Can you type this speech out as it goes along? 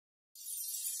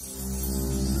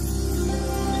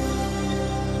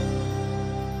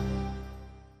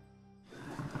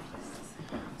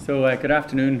Good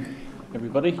afternoon,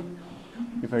 everybody.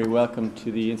 You're very welcome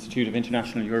to the Institute of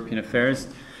International European Affairs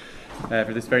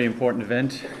for this very important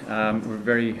event. We're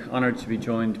very honoured to be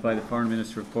joined by the Foreign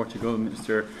Minister of Portugal,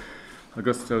 Mr.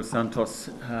 Augusto Santos,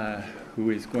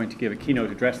 who is going to give a keynote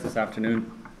address this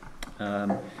afternoon.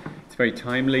 It's very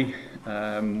timely.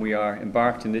 We are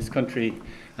embarked in this country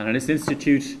and in this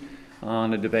institute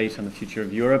on a debate on the future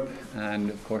of Europe, and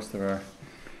of course there are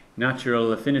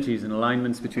natural affinities and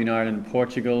alignments between Ireland and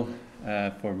Portugal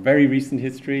for very recent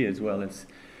history as well as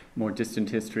more distant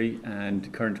history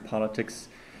and current politics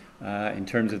in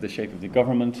terms of the shape of the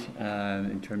government,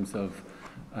 in terms of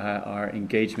our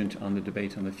engagement on the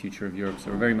debate on the future of Europe.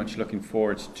 So we're very much looking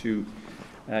forward to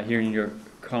hearing your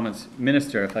comments.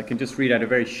 Minister, if I can just read out a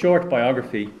very short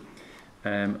biography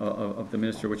of the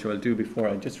Minister, which I'll do before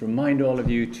I just remind all of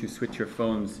you to switch your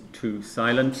phones to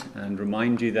silent and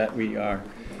remind you that we are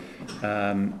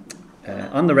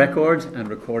on the record and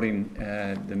recording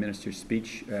the Minister's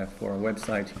speech for our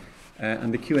website,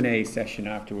 and the Q&A session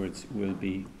afterwards will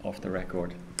be off the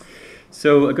record.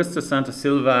 So Augusto Santos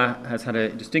Silva has had a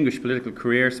distinguished political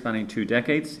career spanning 2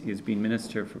 decades. He has been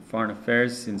Minister for Foreign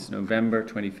Affairs since November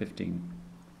 2015.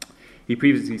 He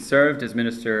previously served as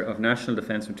Minister of National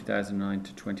Defence from 2009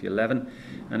 to 2011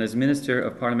 and as Minister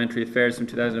of Parliamentary Affairs from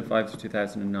 2005 to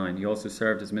 2009. He also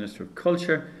served as Minister of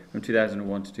Culture from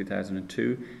 2001 to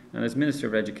 2002 and as Minister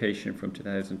of Education from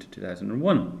 2000 to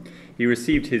 2001. He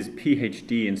received his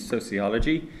PhD in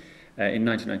Sociology in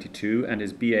 1992 and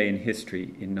his BA in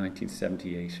History in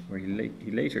 1978, where he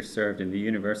later served in the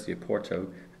University of Porto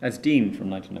as Dean from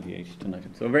 1998 to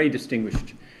 19. So a very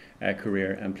distinguished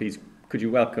career, and please could you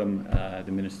welcome the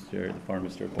Foreign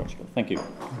Minister of Portugal. Thank you.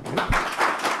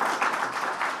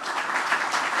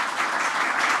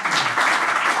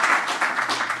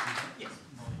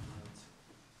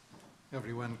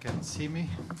 Everyone can see me.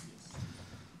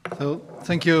 So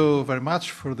thank you very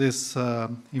much for this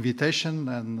invitation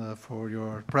and for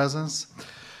your presence.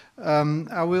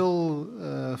 I will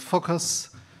focus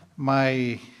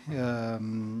my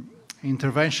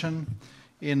intervention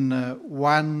in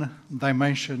one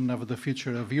dimension of the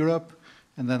future of Europe,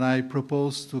 and then I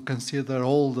propose to consider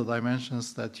all the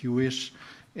dimensions that you wish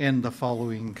in the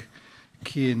following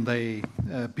Q&A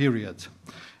period.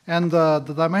 And the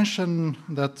dimension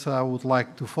that I would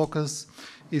like to focus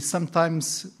is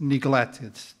sometimes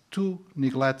neglected, too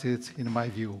neglected in my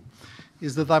view,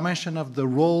 is the dimension of the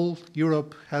role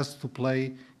Europe has to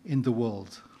play in the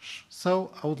world.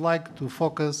 So I would like to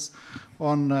focus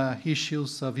on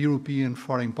issues of European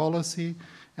foreign policy,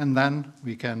 and then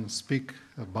we can speak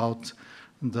about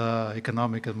the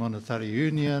economic and monetary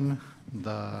union,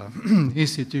 the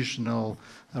institutional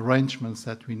arrangements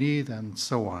that we need, and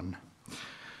so on.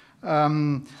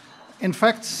 In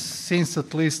fact, since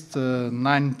at least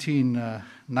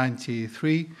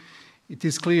 1993, it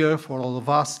is clear for all of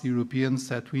us Europeans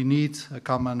that we need a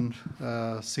common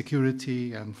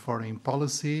security and foreign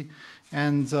policy,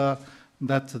 and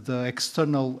that the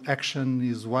external action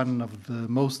is one of the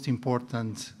most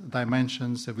important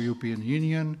dimensions of the European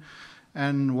Union,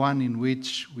 and one in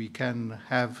which we can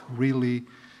have really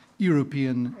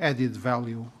European added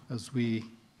value, as we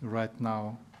right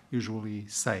now usually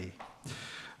say.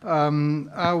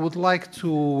 I would like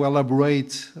to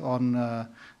elaborate on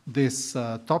this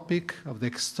topic of the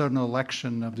external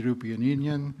action of the European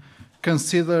Union,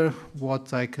 consider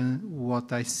what I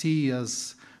see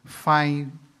as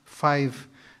five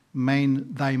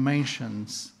main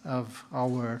dimensions of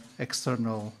our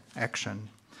external action.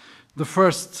 The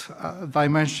first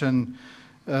dimension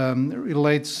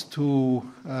relates to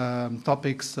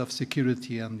topics of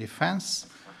security and defense.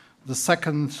 The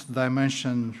second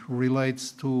dimension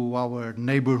relates to our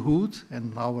neighborhood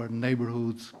and our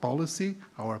neighborhood policy,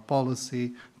 our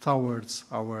policy towards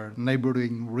our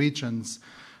neighboring regions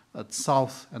at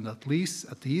south and at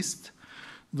east.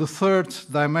 The third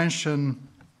dimension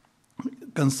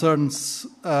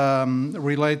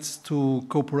relates to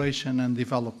cooperation and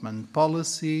development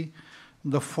policy.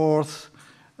 The fourth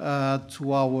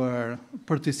to our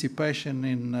participation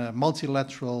in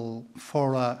multilateral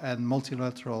fora and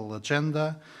multilateral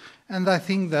agenda. And I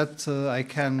think that I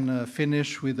can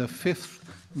finish with a fifth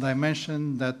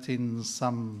dimension that in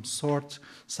some sort,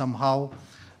 somehow,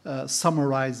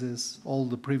 summarizes all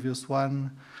the previous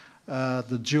one,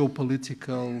 the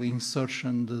geopolitical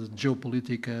insertion, the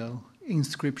geopolitical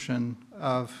inscription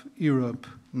of Europe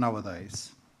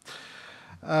nowadays.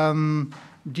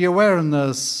 The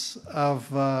awareness of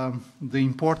the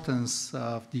importance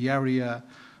of the area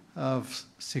of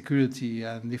security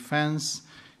and defense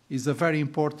is a very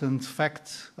important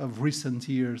fact of recent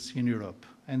years in Europe.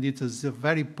 and it is a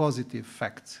very positive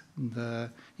fact, the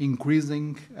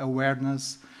increasing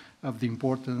awareness of the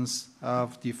importance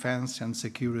of defense and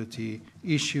security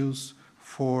issues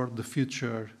for the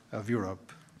future of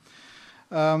Europe.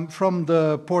 From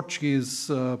the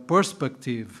Portuguese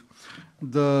perspective,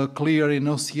 the clear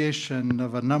enunciation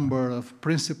of a number of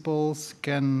principles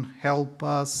can help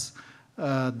us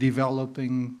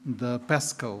developing the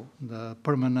PESCO, the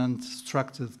Permanent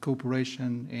Structured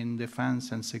Cooperation in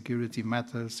Defense and Security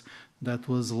Matters, that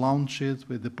was launched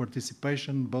with the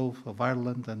participation both of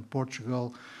Ireland and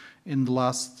Portugal in the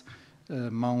last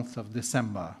month of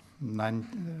December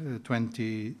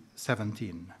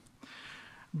 2017.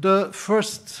 The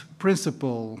first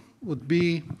principle would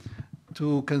be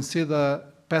to consider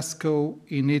PESCO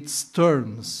in its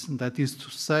terms. That is to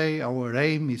say, our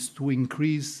aim is to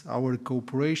increase our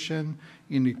cooperation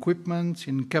in equipment,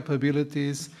 in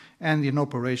capabilities, and in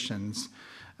operations.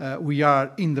 We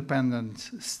are independent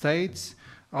states.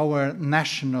 Our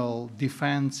national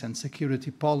defense and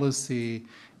security policy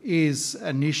is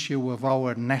an issue of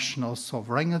our national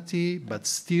sovereignty, but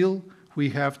still we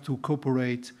have to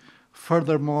cooperate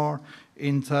furthermore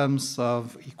in terms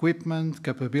of equipment,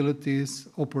 capabilities,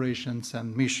 operations,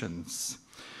 and missions.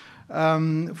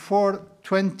 For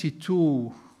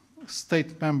 22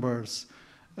 member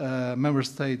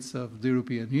states of the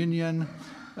European Union,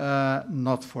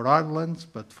 not for Ireland,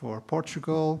 but for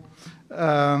Portugal,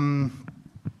 that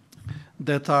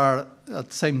are at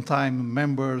the same time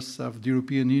members of the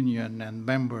European Union and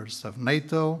members of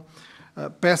NATO,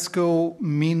 PESCO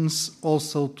means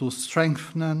also to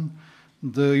strengthen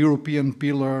the European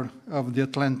pillar of the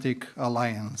Atlantic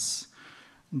Alliance.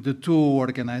 The two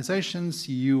organizations,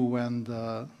 EU and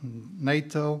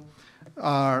NATO,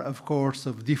 are of course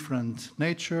of different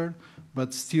nature,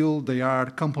 but still they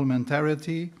are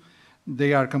complementary,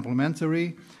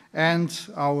 and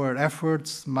our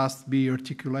efforts must be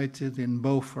articulated in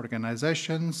both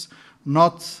organizations,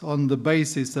 not on the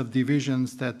basis of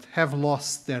divisions that have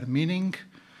lost their meaning,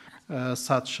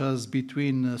 such as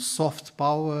between soft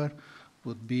power,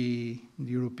 would be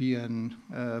the European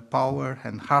power,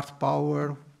 and hard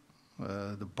power,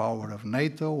 the power of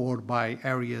NATO, or by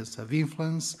areas of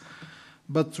influence,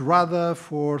 but rather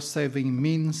for saving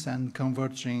means and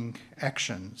converging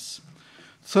actions.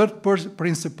 Third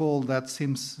principle that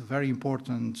seems very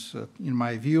important in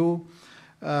my view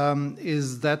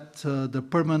is that the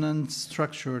permanent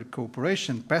structured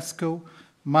cooperation, PESCO,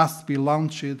 must be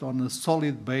launched on a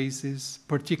solid basis,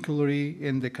 particularly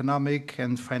in the economic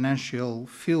and financial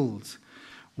field.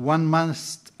 One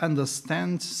must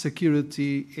understand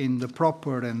security in the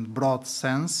proper and broad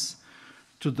sense.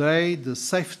 Today, the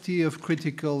safety of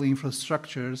critical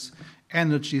infrastructures,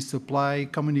 energy supply,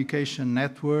 communication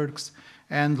networks,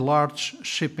 and large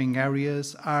shipping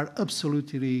areas are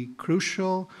absolutely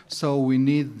crucial, so we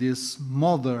need this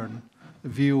modern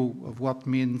view of what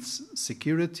means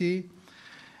security.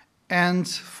 And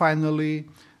finally,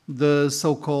 the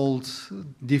so-called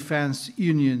defense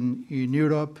union in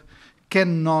Europe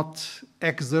cannot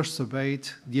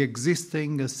exacerbate the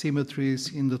existing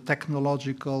asymmetries in the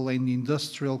technological and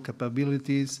industrial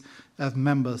capabilities of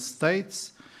member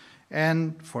states,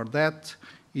 and for that,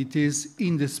 it is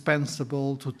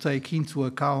indispensable to take into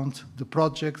account the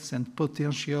projects and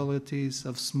potentialities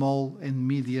of small and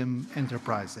medium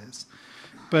enterprises.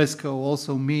 PESCO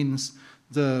also means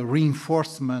the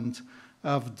reinforcement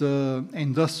of the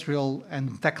industrial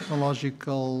and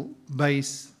technological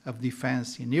base of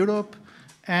defense in Europe,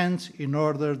 and in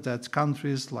order that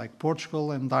countries like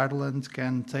Portugal and Ireland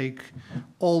can take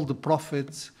all the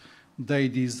profits they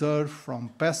deserve from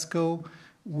PESCO,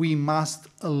 we must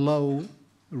allow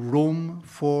room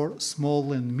for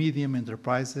small and medium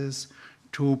enterprises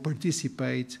to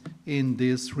participate in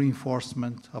this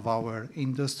reinforcement of our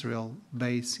industrial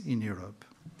base in Europe.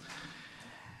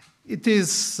 It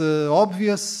is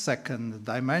obvious, second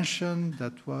dimension,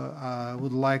 that I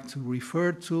would like to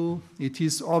refer to. It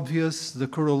is obvious the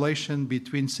correlation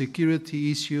between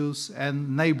security issues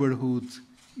and neighborhood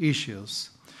issues.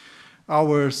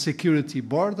 Our security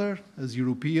border, as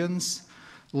Europeans,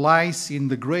 lies in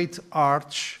the great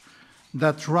arch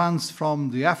that runs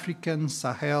from the African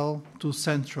Sahel to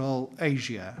Central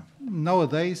Asia.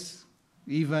 Nowadays,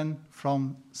 even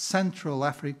from Central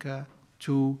Africa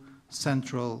to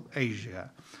Central Asia.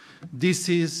 This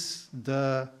is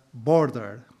the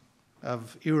border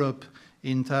of Europe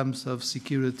in terms of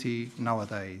security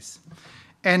nowadays.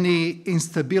 Any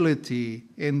instability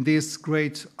in this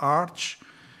great arch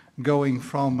going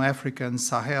from African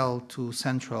Sahel to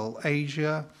Central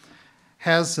Asia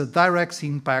has a direct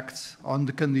impact on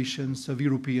the conditions of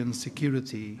European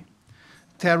security.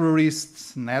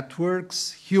 terrorist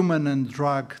networks, human and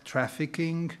drug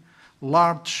trafficking,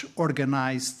 large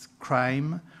organized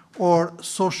crime, or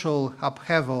social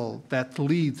upheaval that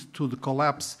lead to the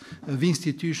collapse of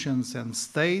institutions and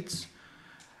states,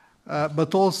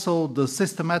 but also the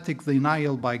systematic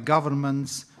denial by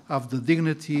governments of the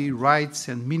dignity, rights,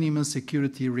 and minimum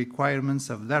security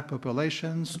requirements of their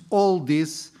populations. All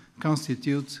this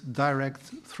constitutes direct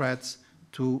threats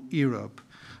to Europe.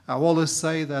 I always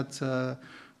say that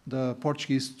the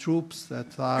Portuguese troops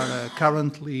that are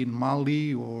currently in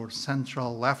Mali or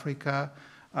Central Africa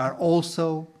are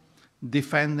also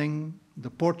defending the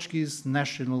Portuguese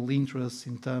national interests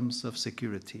in terms of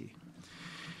security.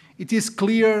 It is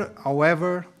clear,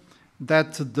 however,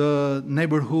 that the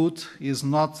neighborhood is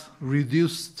not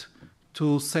reduced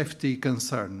to safety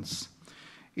concerns.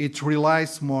 It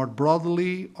relies more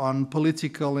broadly on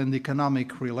political and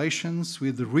economic relations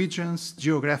with the regions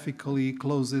geographically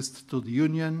closest to the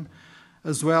Union,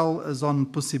 as well as on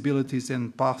possibilities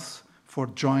and paths for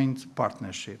joint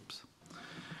partnerships.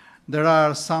 There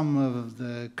are some of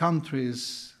the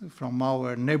countries from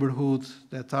our neighborhood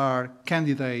that are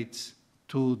candidates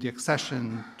to the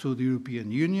accession to the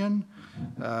European Union,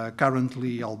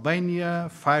 currently Albania,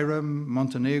 Fyrom,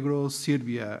 Montenegro,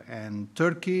 Serbia, and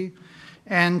Turkey.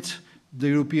 And the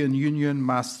European Union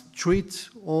must treat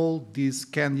all these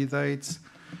candidates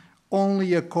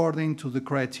only according to the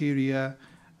criteria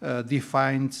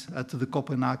defined at the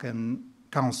Copenhagen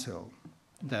Council.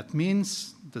 That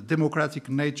means the democratic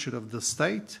nature of the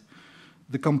state,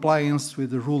 the compliance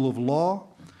with the rule of law,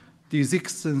 the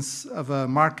existence of a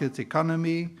market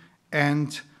economy,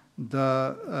 and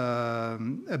the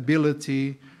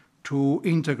ability to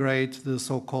integrate the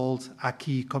so-called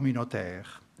acquis communautaire.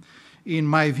 In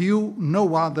my view,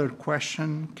 no other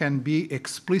question can be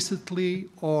explicitly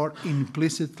or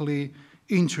implicitly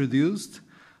introduced,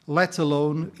 let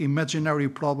alone imaginary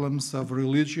problems of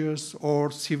religious or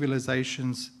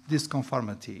civilization's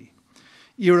disconformity.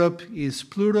 Europe is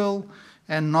plural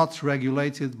and not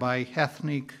regulated by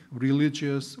ethnic,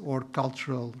 religious, or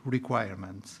cultural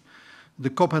requirements.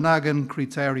 The Copenhagen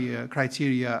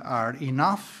criteria are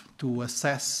enough to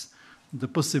assess the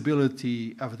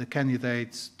possibility of the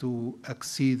candidates to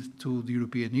accede to the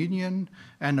European Union,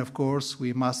 and of course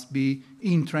we must be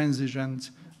intransigent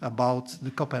about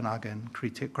the Copenhagen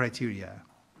criteria.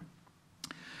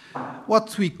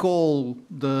 What we call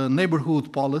the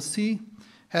neighborhood policy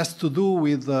has to do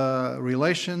with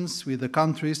relations with the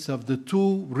countries of the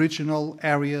two regional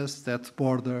areas that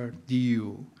border the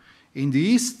EU. In the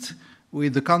east,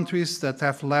 with the countries that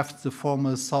have left the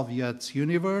former Soviet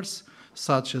universe,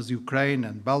 such as Ukraine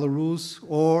and Belarus,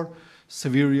 or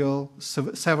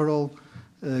several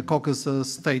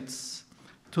Caucasus states.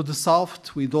 To the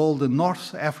south, with all the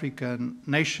North African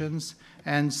nations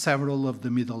and several of the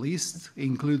Middle East,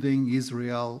 including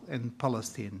Israel and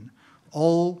Palestine.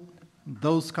 All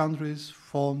those countries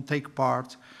take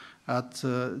part at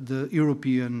the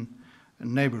European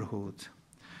neighborhood.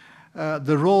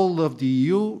 The role of the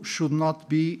EU should not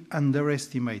be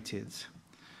underestimated.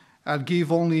 I'll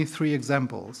give only 3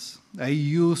 examples. A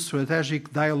EU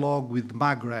strategic dialogue with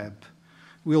Maghreb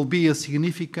will be a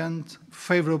significant,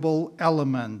 favorable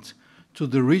element to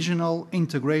the regional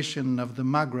integration of the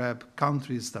Maghreb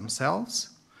countries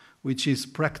themselves, which is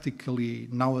practically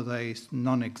nowadays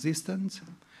non-existent.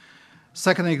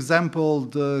 Second example,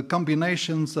 the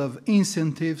combinations of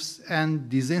incentives and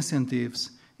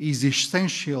disincentives is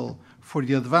essential for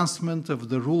the advancement of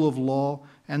the rule of law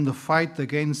and the fight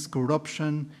against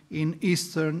corruption in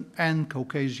Eastern and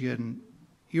Caucasian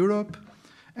Europe.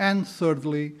 And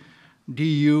thirdly, the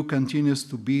EU continues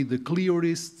to be the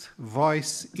clearest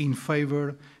voice in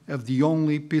favor of the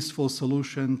only peaceful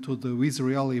solution to the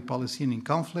Israeli-Palestinian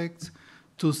conflict,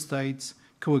 2 states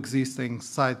coexisting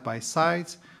side by side,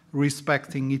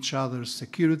 respecting each other's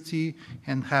security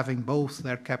and having both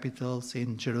their capitals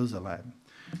in Jerusalem.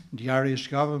 The Irish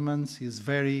government is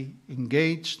very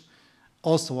engaged,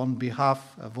 also on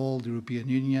behalf of all the European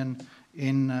Union,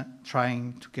 in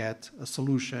trying to get a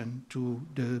solution to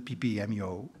the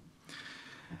PPMO.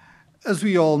 As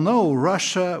we all know,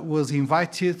 Russia was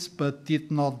invited but did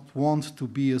not want to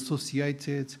be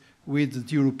associated with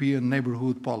the European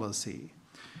neighborhood policy.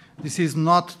 This is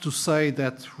not to say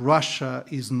that Russia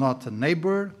is not a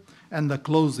neighbor and the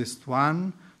closest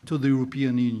one to the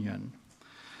European Union.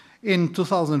 In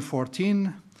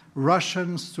 2014,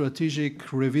 Russian strategic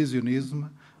revisionism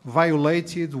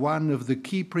violated one of the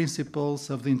key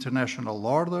principles of the international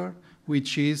order,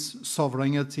 which is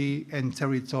sovereignty and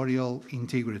territorial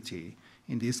integrity.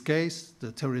 In this case,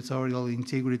 the territorial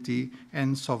integrity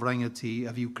and sovereignty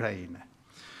of Ukraine.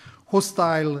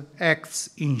 hostile acts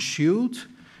ensued,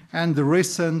 and the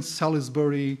recent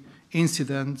Salisbury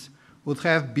incident would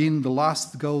have been the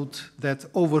last goat that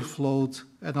overflowed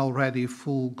an already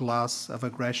full glass of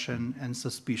aggression and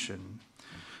suspicion.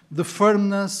 The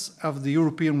firmness of the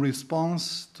European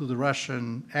response to the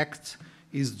Russian act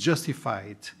is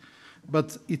justified,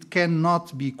 but it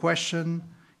cannot question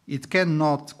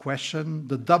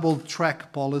the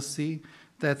double-track policy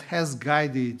that has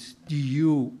guided the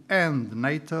EU and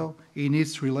NATO in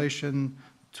its relation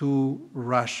to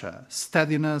Russia.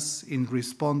 Steadiness in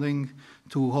responding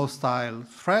to hostile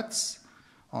threats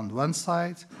on one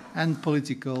side and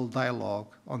political dialogue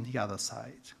on the other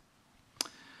side.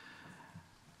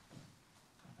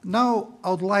 Now,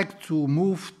 I would like to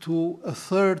move to a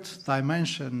third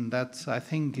dimension that I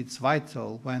think is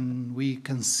vital when we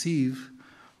conceive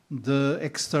the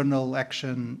external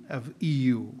action of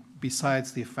EU,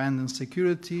 besides defense and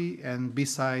security and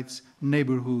besides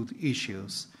neighborhood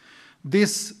issues.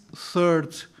 This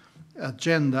third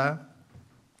agenda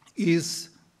is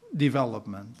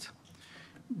development.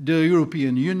 The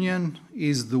European Union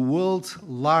is the world's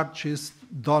largest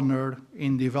donor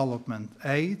in development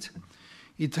aid.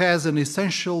 It has an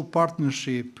essential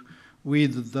partnership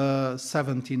with the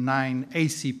 79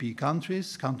 ACP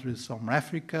countries from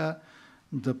Africa,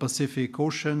 the Pacific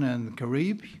Ocean and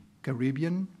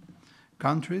Caribbean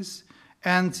countries,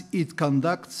 and it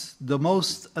conducts the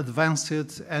most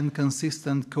advanced and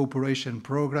consistent cooperation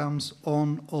programs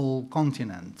on all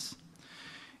continents.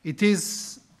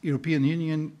 European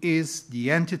Union is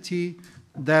the entity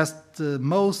that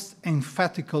most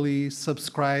emphatically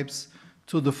subscribes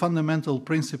to the fundamental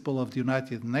principle of the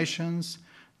United Nations,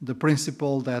 the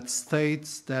principle that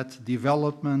states that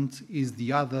development is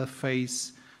the other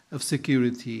face of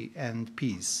security and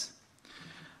peace.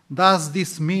 Does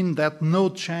this mean that no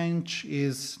change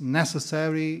is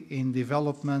necessary in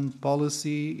development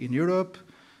policy in Europe?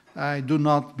 I do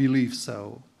not believe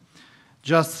so.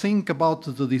 Just think about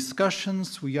the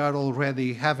discussions we are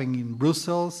already having in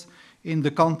Brussels in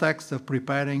the context of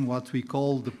preparing what we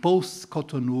call the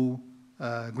post-Cotonou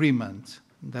agreement.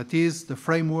 That is the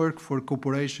framework for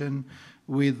cooperation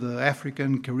with the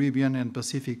African, Caribbean, and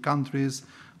Pacific countries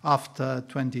after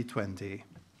 2020.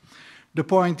 The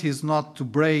point is not to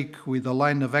break with a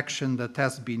line of action that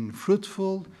has been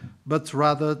fruitful, but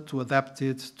rather to adapt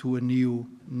it to a new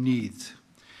need.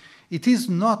 It is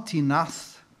not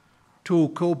enough to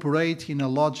cooperate in a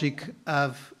logic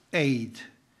of aid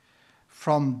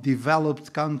from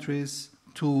developed countries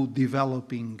to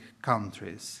developing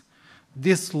countries.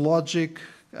 This logic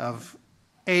of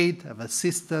aid, of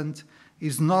assistance,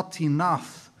 is not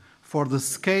enough for the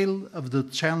scale of the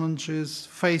challenges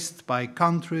faced by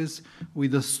countries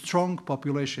with a strong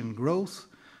population growth,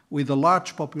 with a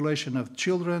large population of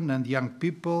children and young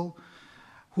people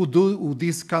who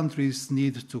these countries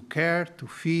need to care, to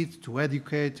feed, to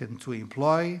educate, and to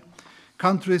employ,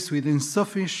 countries with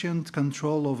insufficient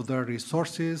control over their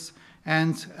resources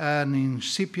and an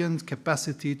incipient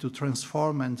capacity to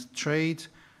transform and trade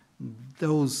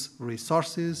those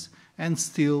resources, and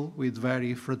still with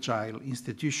very fragile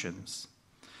institutions.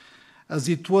 As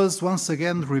it was once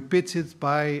again repeated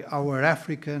by our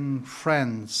African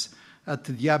friends at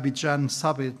the Abidjan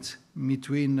summit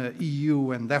between the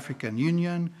EU and African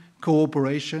Union,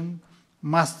 cooperation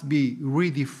must be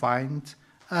redefined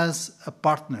as a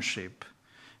partnership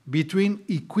between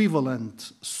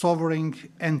equivalent sovereign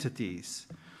entities.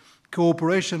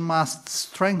 Cooperation must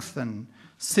strengthen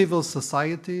civil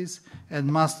societies and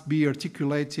must be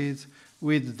articulated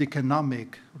with the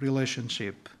economic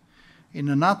relationship. In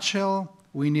a nutshell,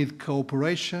 we need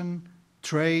cooperation,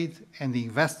 trade, and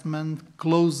investment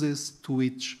closest to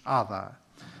each other.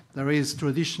 There is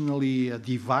traditionally a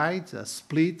divide, a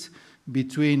split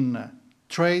between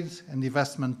trade and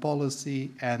investment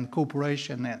policy and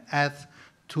cooperation and aid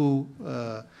to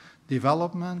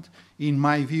development. In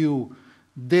my view,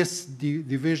 this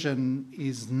division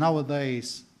is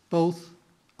nowadays both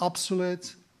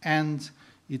obsolete and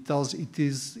it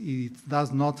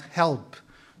does not help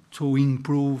to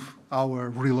improve our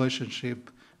relationship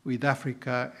with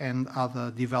Africa and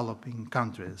other developing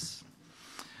countries.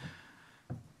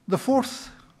 The fourth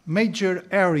major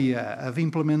area of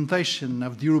implementation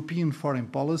of the European foreign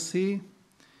policy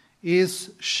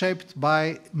is shaped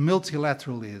by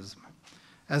multilateralism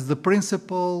as the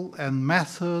principle and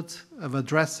method of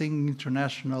addressing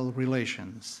international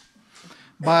relations,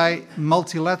 by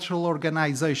multilateral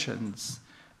organizations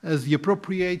as the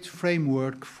appropriate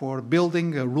framework for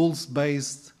building a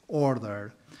rules-based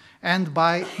order, and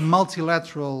by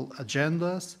multilateral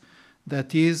agendas,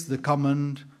 that is, the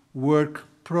common work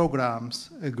programs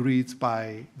agreed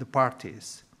by the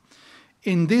parties.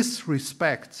 In this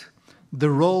respect, the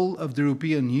role of the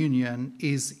European Union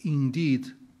is indeed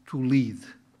to lead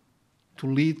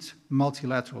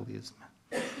multilateralism.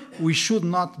 We should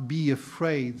not be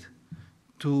afraid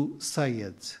to say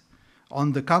it.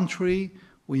 On the contrary,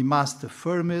 we must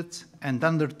affirm it and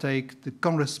undertake the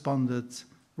correspondent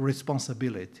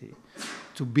responsibility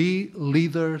to be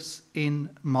leaders in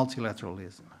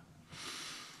multilateralism.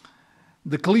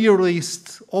 The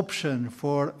clearest option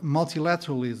for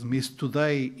multilateralism is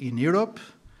today in Europe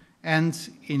and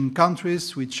in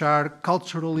countries which are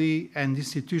culturally and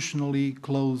institutionally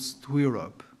close to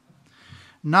Europe.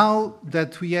 Now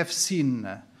that we have seen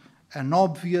an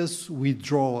obvious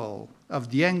withdrawal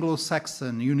of the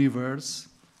Anglo-Saxon universe,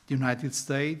 the United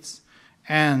States,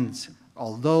 and,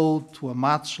 although to a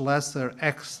much lesser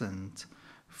extent,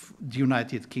 the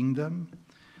United Kingdom,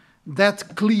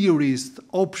 that clearest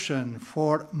option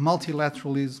for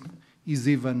multilateralism is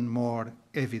even more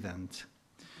evident.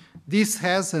 This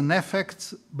has an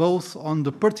effect both on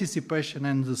the participation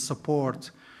and the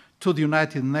support to the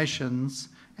United Nations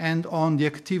and on the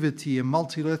activity of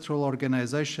multilateral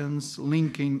organizations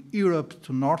linking Europe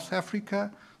to North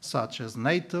Africa, such as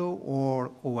NATO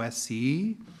or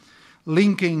OSCE,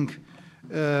 linking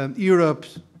Europe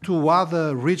to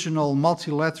other regional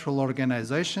multilateral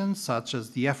organizations such as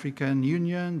the African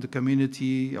Union, the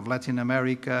Community of Latin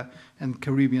America and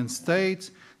Caribbean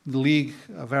States, the League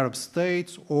of Arab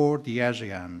States, or the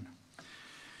ASEAN.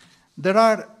 There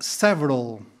are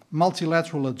several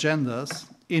multilateral agendas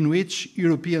in which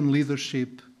European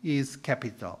leadership is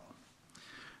capital.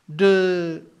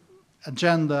 The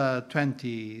Agenda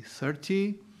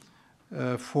 2030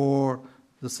 for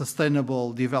the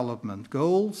Sustainable Development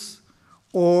Goals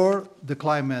or the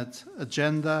climate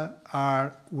agenda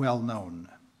are well known.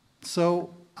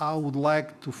 So I would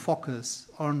like to focus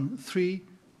on three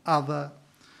other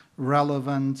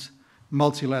relevant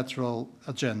multilateral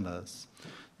agendas: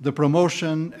 the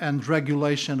promotion and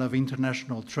regulation of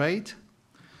international trade,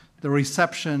 the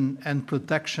reception and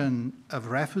protection of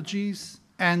refugees,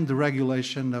 and the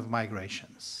regulation of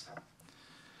migrations.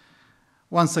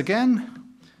 Once again,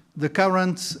 the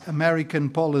current American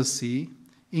policy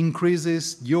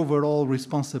increases the overall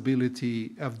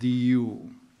responsibility of the EU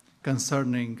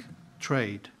concerning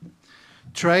trade.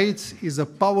 Trade is a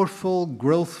powerful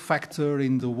growth factor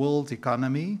in the world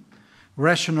economy,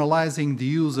 rationalizing the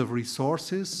use of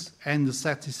resources and the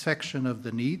satisfaction of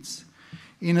the needs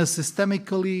in a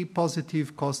systemically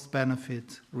positive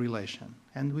cost-benefit relation.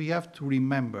 And we have to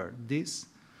remember this,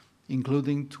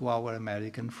 including to our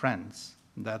American friends,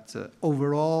 that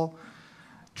overall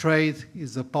trade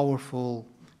is a powerful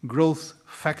growth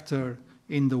factor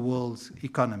in the world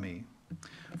economy.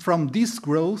 From this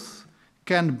growth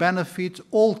can benefit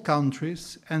all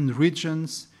countries and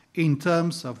regions in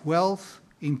terms of wealth,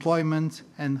 employment,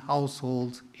 and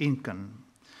household income.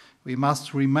 We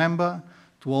must remember,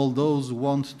 to all those who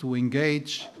want to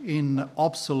engage in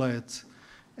obsolete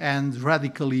and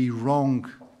radically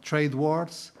wrong trade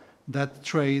wars, that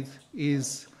trade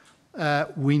is a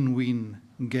win-win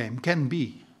game, can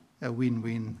be a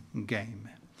win-win game.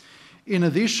 In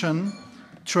addition,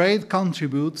 trade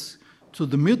contributes to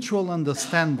the mutual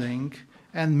understanding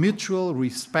and mutual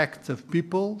respect of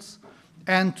peoples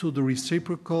and to the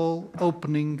reciprocal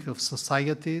opening of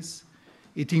societies.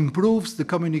 It improves the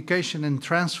communication and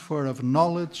transfer of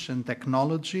knowledge and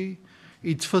technology.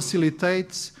 It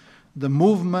facilitates the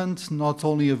movement not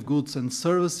only of goods and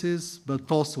services, but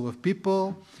also of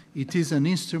people. It is an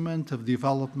instrument of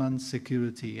development,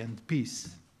 security, and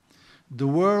peace. The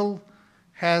world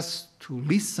has to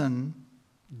listen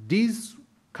these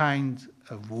kind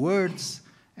of words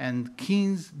and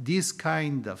these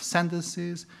kind of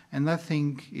sentences, and I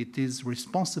think it is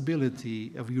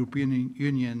responsibility of the European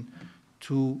Union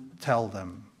to tell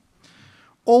them.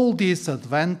 All these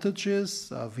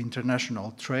advantages of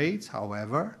international trade,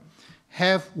 however,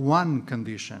 have one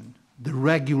condition: the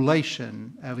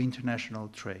regulation of international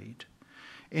trade,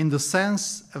 in the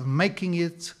sense of making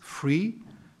it free,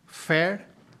 fair,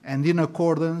 and in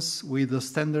accordance with the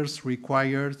standards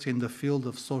required in the field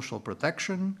of social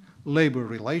protection, labor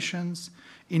relations,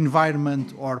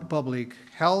 environment or public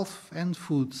health, and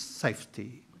food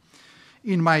safety.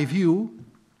 In my view,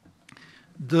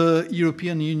 the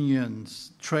European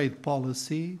Union's trade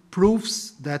policy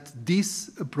proves that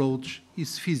this approach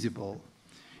is feasible.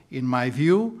 In my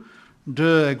view,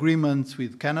 the agreement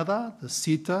with Canada, the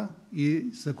CETA,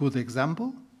 is a good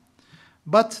example.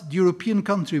 But the European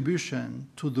contribution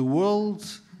to the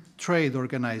World Trade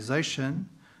Organization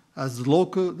as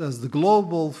the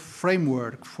global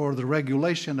framework for the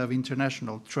regulation of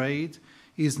international trade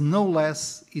is no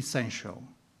less essential.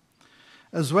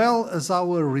 as well as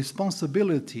our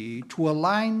responsibility to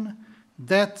align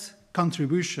that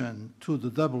contribution to the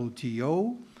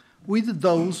WTO with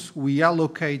those we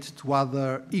allocate to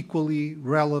other equally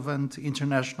relevant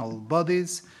international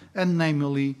bodies, and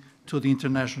namely to the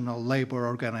International Labour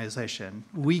Organization.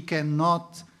 We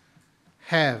cannot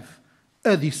have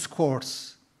a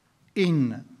discourse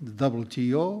in the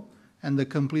WTO and a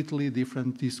completely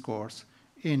different discourse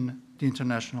in the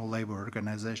International Labour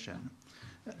Organization.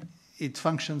 It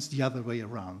functions the other way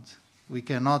around. We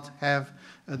cannot have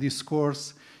a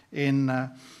discourse in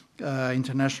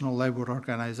International Labour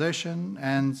Organization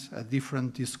and a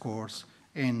different discourse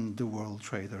in the World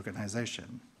Trade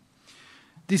Organization.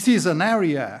 This is an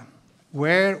area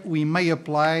where we may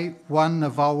apply one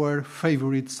of our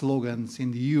favorite slogans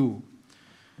in the EU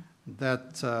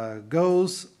that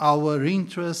goes, "Our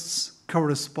interests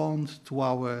correspond to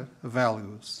our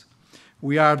values."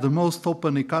 We are the most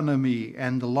open economy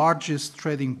and the largest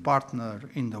trading partner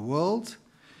in the world.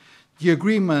 The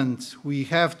agreement we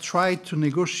have tried to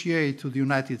negotiate with the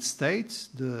United States,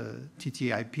 the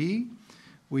TTIP,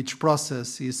 which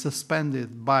process is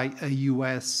suspended by a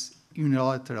US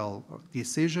unilateral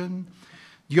decision,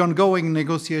 the ongoing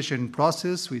negotiation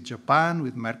process with Japan,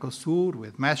 with Mercosur,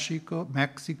 with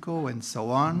Mexico, and so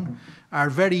on, are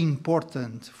very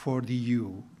important for the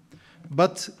EU.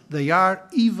 But they are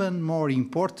even more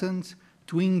important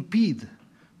to impede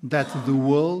that the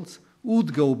world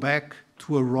would go back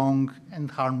to a wrong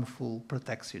and harmful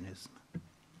protectionism.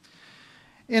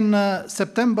 In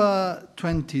September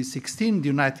 2016, the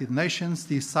United Nations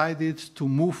decided to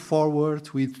move forward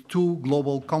with two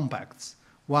global compacts,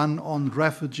 one on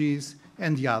refugees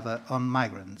and the other on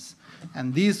migrants.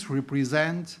 And these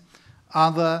represent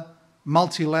other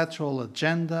multilateral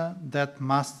agenda that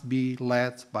must be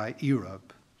led by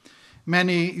Europe.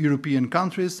 Many European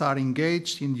countries are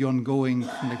engaged in the ongoing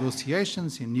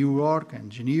negotiations in New York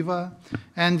and Geneva,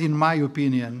 and in my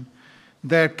opinion,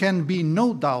 there can be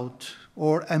no doubt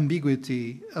or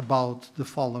ambiguity about the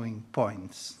following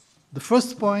points. The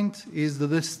first point is the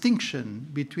distinction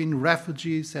between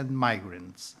refugees and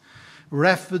migrants.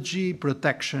 Refugee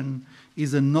protection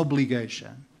is an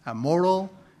obligation, a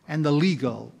moral and a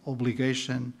legal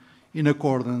obligation in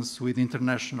accordance with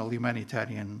international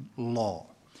humanitarian law.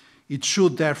 It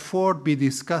should therefore be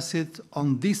discussed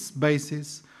on this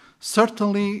basis,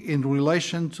 certainly in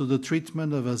relation to the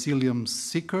treatment of asylum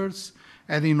seekers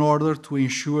and in order to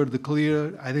ensure the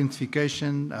clear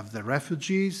identification of the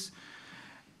refugees,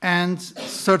 and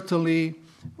certainly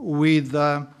with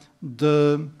the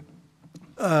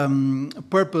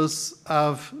purpose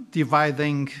of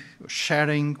dividing,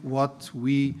 sharing what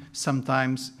we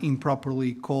sometimes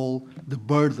improperly call the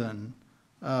burden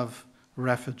of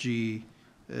refugee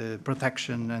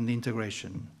protection and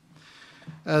integration.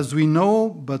 As we know,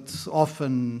 but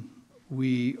often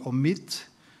we omit,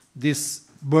 this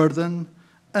burden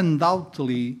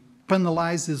undoubtedly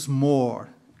penalizes more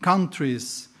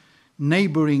countries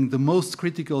neighboring the most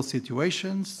critical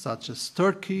situations, such as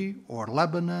Turkey or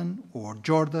Lebanon or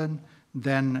Jordan,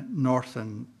 than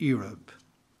Northern Europe.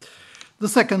 The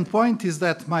second point is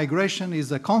that migration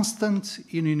is a constant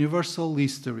in universal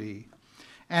history,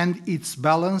 and its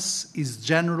balance is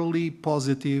generally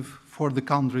positive for the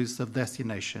countries of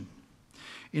destination.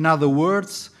 In other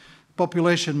words,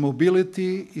 population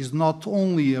mobility is not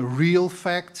only a real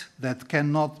fact that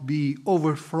cannot be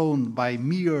overthrown by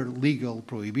mere legal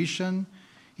prohibition,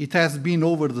 it has been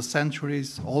over the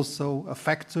centuries also a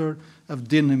factor of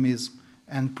dynamism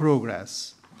and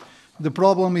progress. The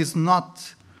problem is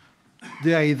not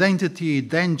the identity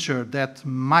danger that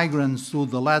migrants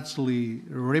would allegedly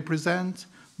represent,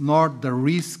 nor the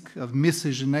risk of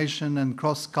miscegenation and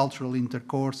cross-cultural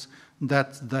intercourse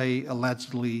that they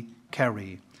allegedly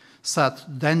carry. Such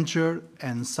danger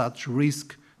and such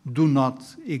risk do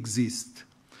not exist.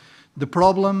 The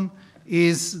problem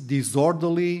is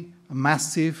disorderly,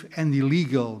 massive, and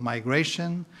illegal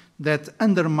migration that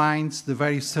undermines the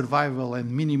very survival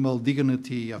and minimal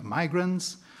dignity of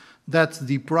migrants, that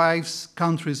deprives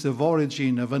countries of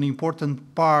origin of an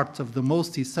important part of the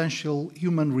most essential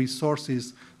human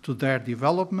resources to their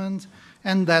development,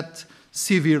 and that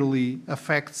severely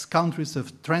affects countries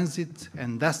of transit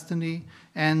and destiny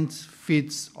and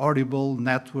feeds horrible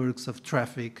networks of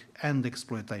traffic and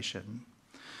exploitation.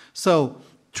 So,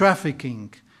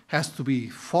 trafficking has to be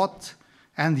fought,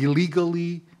 and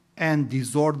illegally and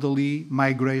disorderly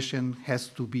migration has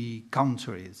to be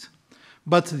countered.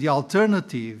 But the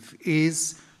alternative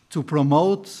is to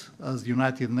promote, as the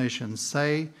United Nations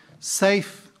say,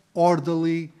 safe,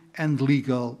 orderly, and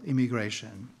legal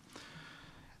immigration.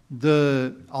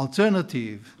 The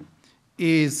alternative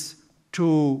is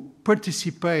to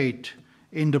participate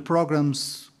in the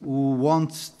programs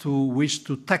who wish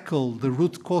to tackle the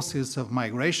root causes of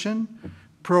migration,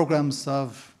 programs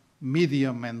of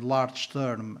medium and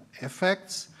large-term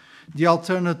effects. The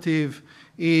alternative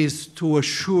is to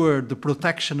assure the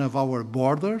protection of our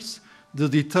borders, the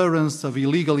deterrence of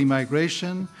illegal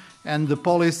immigration, and the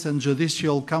police and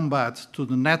judicial combat to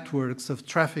the networks of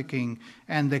trafficking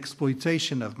and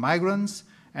exploitation of migrants.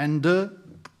 And the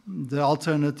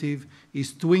alternative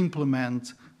is to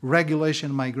implement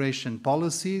regulation migration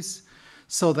policies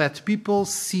so that people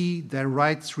see their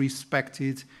rights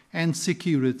respected and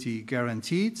security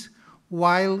guaranteed,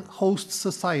 while host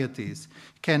societies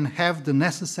can have the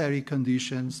necessary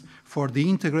conditions for the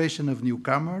integration of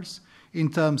newcomers in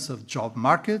terms of job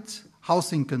market,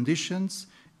 housing conditions,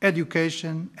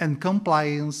 education, and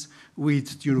compliance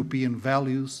with European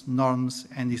values, norms,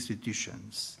 and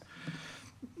institutions.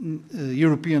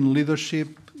 European leadership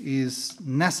is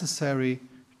necessary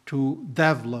to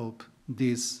develop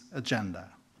this agenda.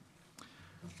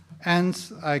 And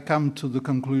I come to the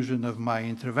conclusion of my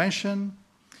intervention.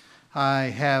 I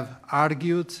have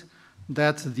argued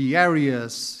that the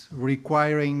areas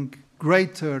requiring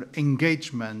greater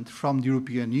engagement from the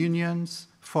European Union's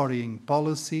foreign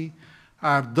policy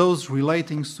are those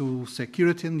relating to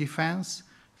security and defense,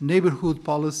 neighborhood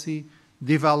policy,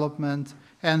 development,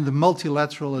 and the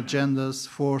multilateral agendas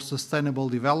for sustainable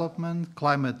development,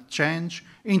 climate change,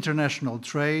 international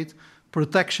trade,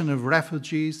 protection of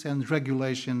refugees, and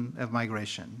regulation of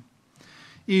migration.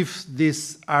 If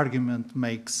this argument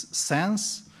makes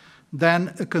sense,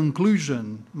 then a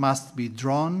conclusion must be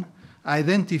drawn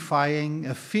identifying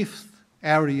a fifth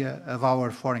area of our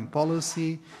foreign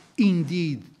policy,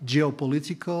 indeed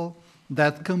geopolitical,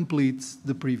 that completes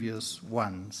the previous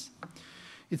ones.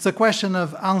 It's a question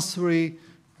of answering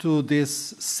to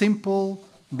this simple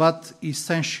but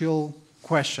essential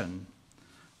question.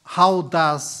 How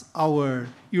does our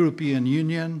European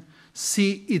Union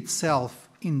see itself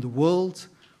in the world?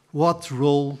 What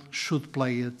role should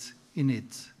play it in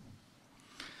it?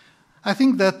 I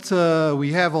think that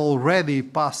we have already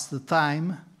passed the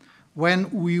time when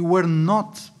we were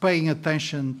not paying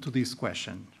attention to this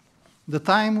question. The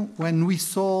time when we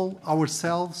saw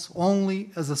ourselves only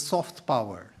as a soft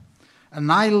power, an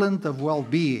island of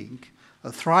well-being,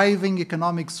 a thriving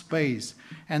economic space,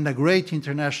 and a great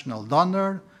international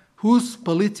donor whose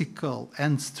political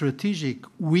and strategic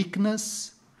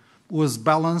weakness was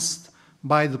balanced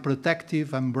by the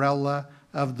protective umbrella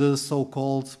of the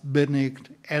so-called benign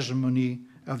hegemony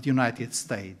of the United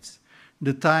States,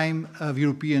 the time of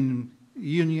European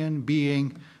Union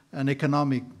being an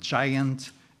economic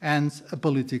giant and a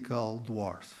political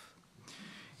dwarf.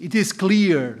 It is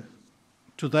clear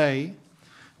today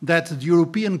that the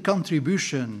European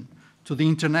contribution to the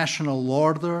international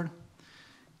order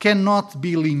cannot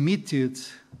be limited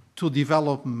to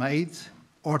development aid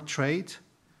or trade,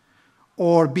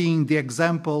 or being the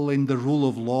example in the rule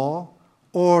of law,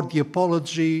 or the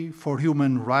apology for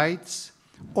human rights,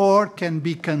 or can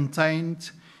be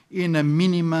contained in a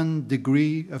minimum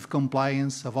degree of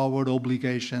compliance of our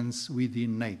obligations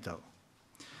within NATO.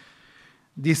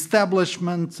 The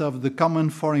establishment of the common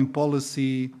foreign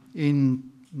policy in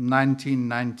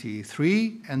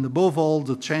 1993, and above all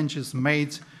the changes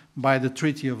made by the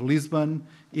Treaty of Lisbon,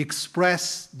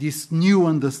 express this new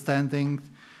understanding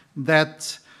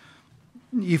that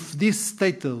if this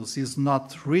status is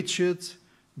not reached,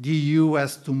 the EU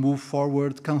has to move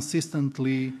forward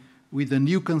consistently with a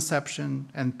new conception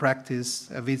and practice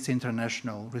of its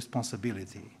international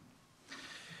responsibility.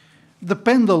 The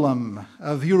pendulum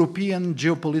of European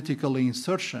geopolitical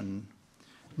insertion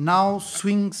now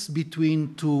swings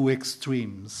between two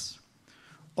extremes.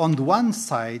 On the one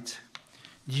side,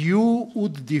 the EU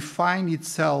would define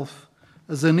itself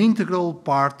as an integral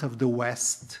part of the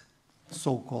West,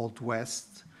 so-called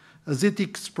West, as it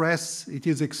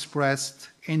is expressed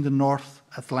in the North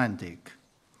Atlantic.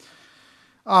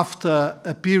 After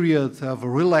a period of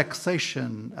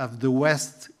relaxation of the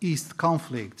West-East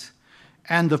conflict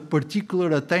and of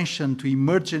particular attention to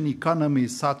emerging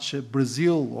economies such as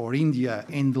Brazil or India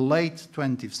in the late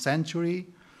 20th century,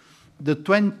 the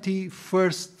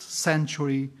 21st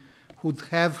century would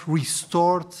have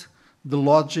restored the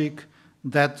logic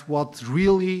that what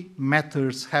really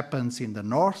matters happens in the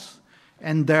North,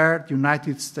 and there the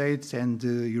United States and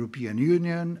the European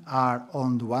Union are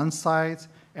on the one side,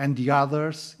 and the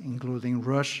others, including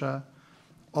Russia,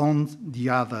 on the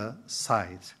other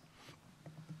side.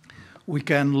 We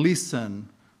can listen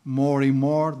more and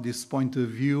more this point of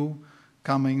view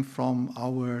coming from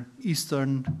our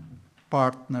Eastern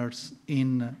partners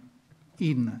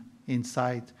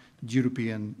inside the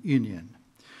European Union.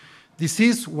 This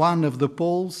is one of the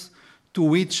poles to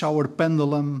which our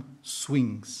pendulum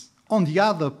swings. On the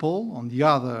other pole, on the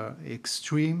other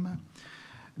extreme,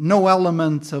 no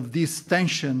element of this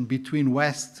tension between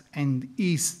West and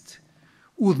East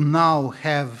would now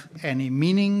have any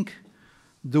meaning.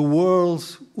 The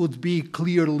world would be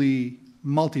clearly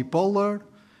multipolar,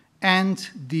 and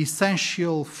the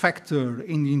essential factor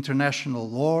in the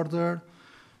international order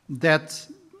that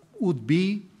would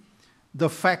be the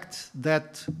fact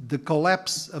that the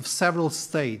collapse of several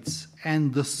states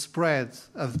and the spread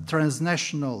of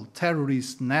transnational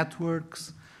terrorist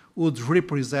networks would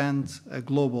represent a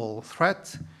global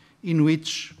threat in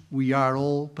which we are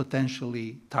all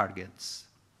potentially targets.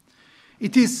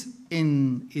 It is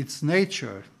in its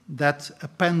nature that a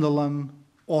pendulum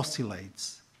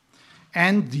oscillates,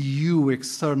 and the EU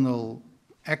external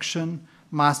action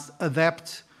must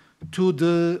adapt to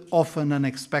the often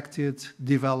unexpected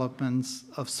developments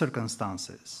of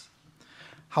circumstances.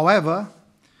 However,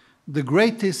 the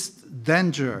greatest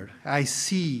danger I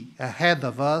see ahead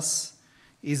of us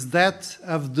is that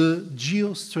of the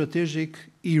geostrategic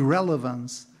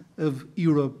irrelevance of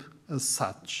Europe as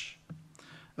such.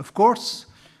 Of course,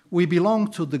 we belong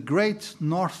to the great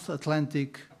North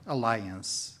Atlantic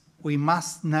Alliance. We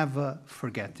must never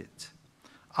forget it.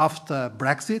 After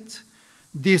Brexit,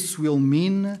 this will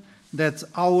mean that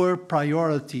our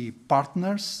priority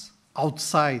partners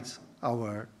outside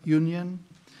our union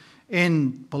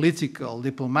in political,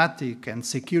 diplomatic, and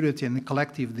security and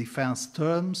collective defense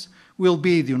terms will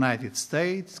be the United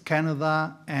States,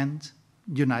 Canada, and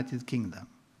the United Kingdom.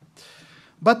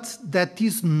 But that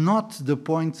is not the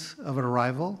point of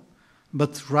arrival,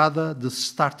 but rather the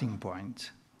starting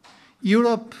point.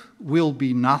 Europe will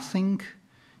be nothing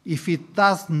if it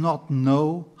does not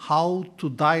know how to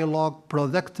dialogue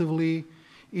productively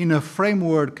in a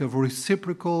framework of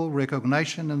reciprocal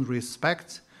recognition and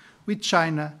respect with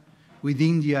China, with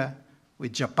India,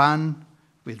 with Japan,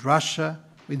 with Russia,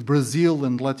 with Brazil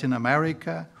and Latin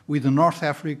America, with North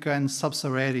Africa and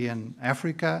Sub-Saharan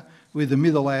Africa, with the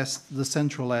Middle East, the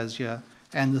Central Asia,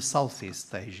 and the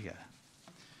Southeast Asia.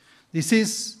 This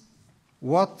is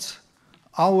what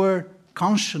our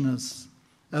consciousness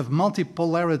of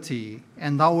multipolarity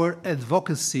and our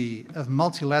advocacy of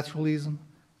multilateralism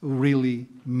really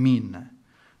mean.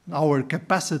 Our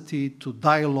capacity to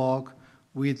dialogue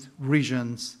with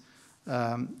regions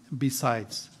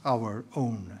besides our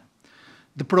own.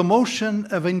 The promotion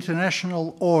of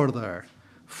international order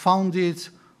founded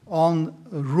on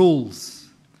rules,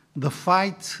 the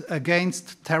fight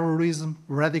against terrorism,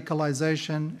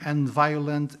 radicalization, and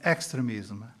violent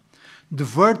extremism, the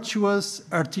virtuous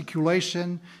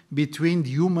articulation between the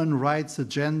human rights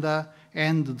agenda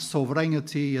and the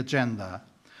sovereignty agenda,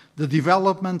 the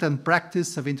development and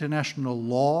practice of international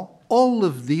law, all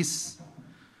of this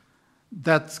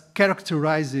that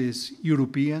characterizes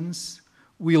Europeans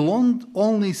will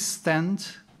only stand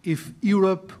if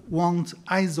Europe won't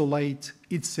isolate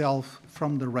itself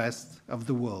from the rest of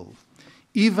the world,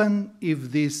 even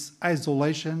if this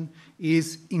isolation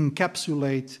is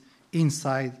encapsulated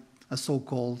inside a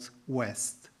so-called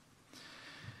West.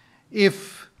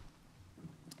 If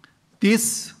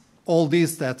all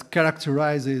this that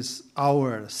characterizes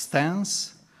our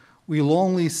stance will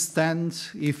only stand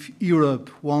if Europe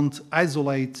won't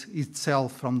isolate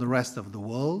itself from the rest of the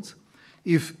world,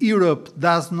 if Europe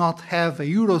does not have a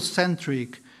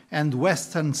Eurocentric and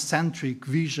Western-centric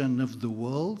vision of the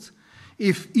world,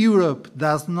 if Europe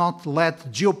does not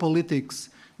let geopolitics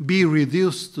be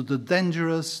reduced to the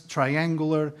dangerous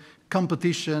triangular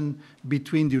competition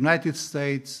between the United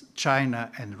States,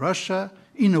 China, and Russia,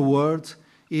 in a word,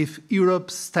 if Europe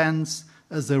stands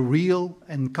as a real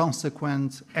and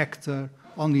consequent actor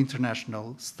on the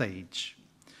international stage.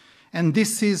 And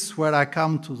this is where I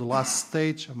come to the last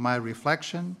stage of my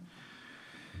reflection.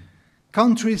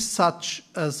 Countries such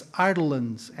as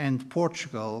Ireland and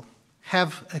Portugal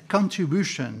have a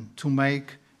contribution to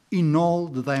make in all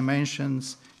the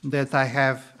dimensions that I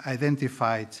have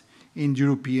identified in the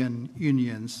European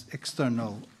Union's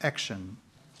external action.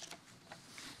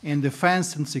 In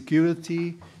defense and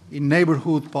security, in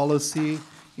neighborhood policy,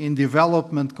 in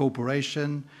development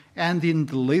cooperation, and in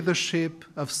the leadership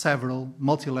of several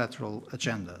multilateral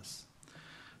agendas.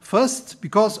 First,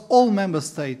 because all member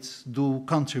states do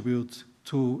contribute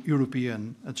to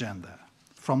European agenda,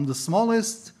 from the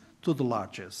smallest to the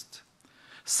largest.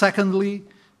 Secondly,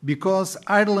 because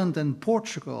Ireland and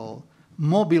Portugal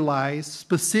mobilize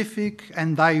specific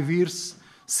and diverse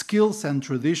skills and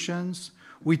traditions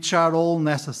which are all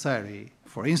necessary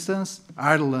For instance,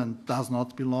 Ireland does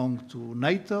not belong to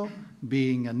NATO,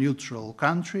 being a neutral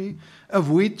country, of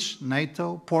which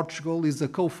NATO, Portugal is a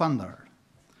co-funder.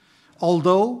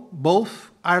 Although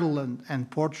both Ireland and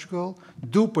Portugal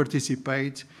do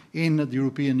participate in the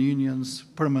European Union's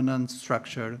permanent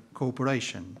structured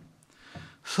cooperation.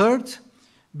 Third,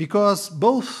 because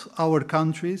both our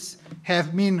countries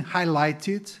have been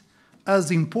highlighted as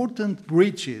important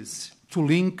bridges to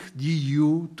link the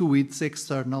EU to its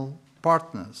external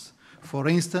partners. For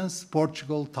instance,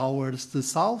 Portugal towards the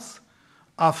south.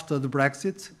 After the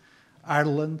Brexit,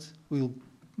 Ireland will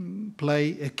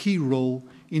play a key role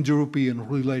in the European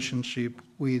relationship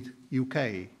with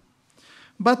UK.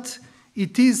 But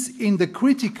it is in the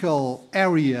critical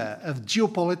area of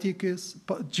geopolitics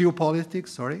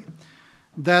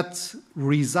that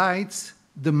resides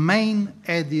the main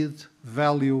added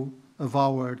value of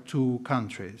our two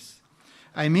countries.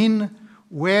 I mean,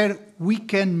 where we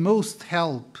can most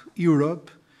help Europe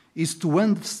is to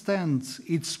understand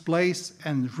its place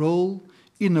and role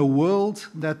in a world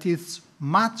that is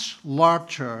much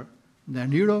larger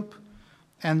than Europe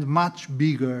and much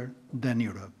bigger than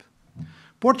Europe.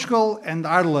 Portugal and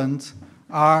Ireland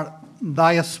are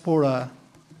diaspora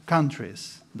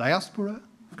countries.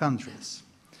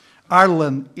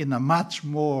 Ireland in a much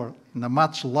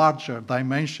larger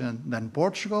dimension than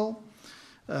Portugal.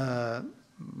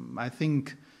 I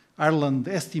think Ireland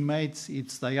estimates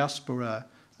its diaspora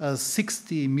as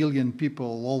 60 million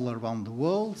people all around the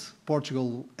world.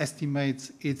 Portugal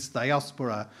estimates its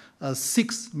diaspora as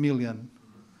 6 million,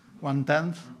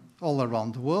 1/10, all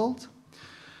around the world.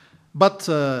 But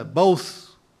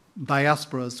both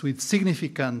diasporas with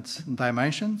significant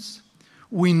dimensions.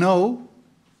 We know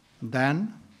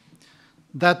then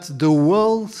that the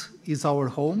world is our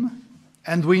home,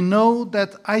 and we know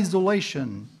that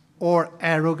isolation or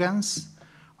arrogance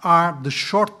are the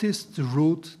shortest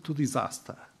route to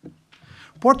disaster.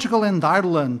 Portugal and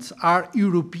Ireland are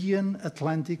European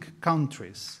Atlantic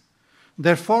countries.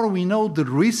 Therefore, we know the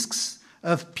risks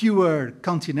of pure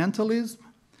continentalism,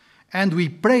 and we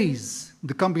praise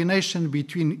the combination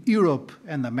between Europe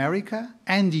and America,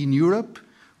 and in Europe,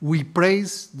 we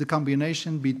praise the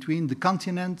combination between the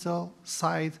continental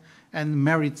side and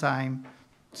maritime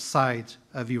side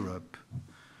of Europe.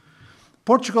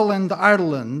 Portugal and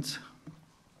Ireland,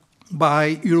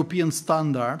 by European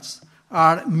standards,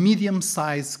 are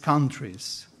medium-sized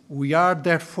countries. We are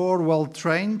therefore well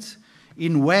trained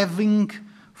in weaving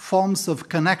forms of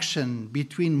connection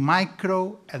between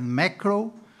micro and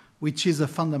macro, which is a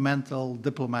fundamental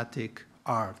diplomatic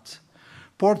art.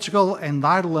 Portugal and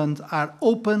Ireland are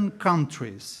open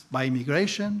countries by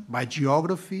immigration, by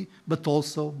geography, but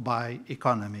also by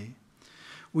economy.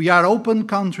 We are open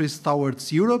countries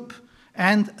towards Europe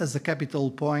and, as a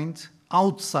capital point,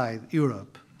 outside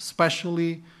Europe,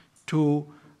 especially to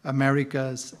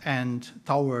Americas and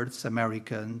towards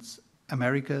Americas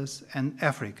and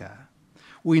Africa.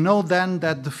 We know then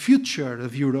that the future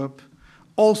of Europe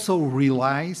also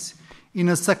relies in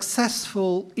a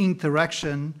successful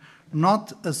interaction,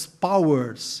 not as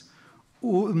powers.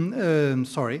 We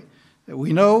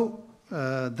know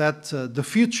that the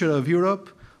future of Europe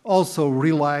also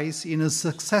relies in a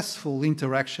successful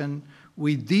interaction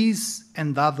with these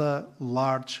and other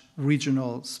large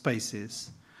regional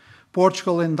spaces.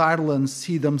 Portugal and Ireland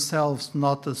see themselves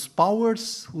not as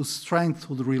powers whose strength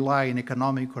would rely on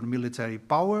economic or military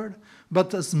power,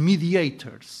 but as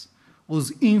mediators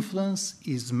whose influence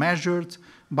is measured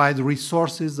by the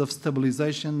resources of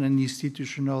stabilization and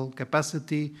institutional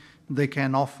capacity they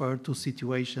can offer to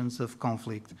situations of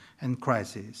conflict and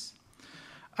crisis.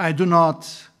 I don't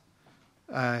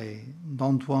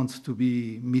want to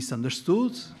be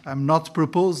misunderstood. I'm not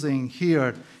proposing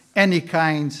here any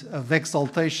kind of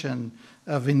exaltation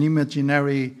of an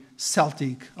imaginary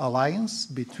Celtic alliance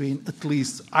between at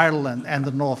least Ireland and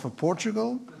the north of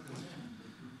Portugal.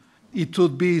 It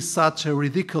would be such a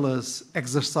ridiculous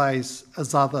exercise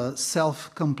as other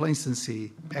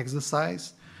self-complacency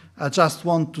exercise. I just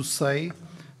want to say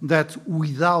that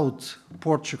without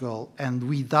Portugal and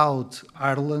without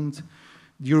Ireland,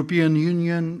 the European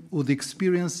Union would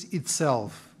experience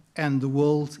itself and the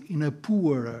world in a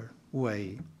poorer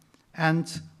way.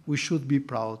 And we should be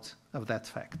proud of that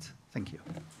fact. Thank you.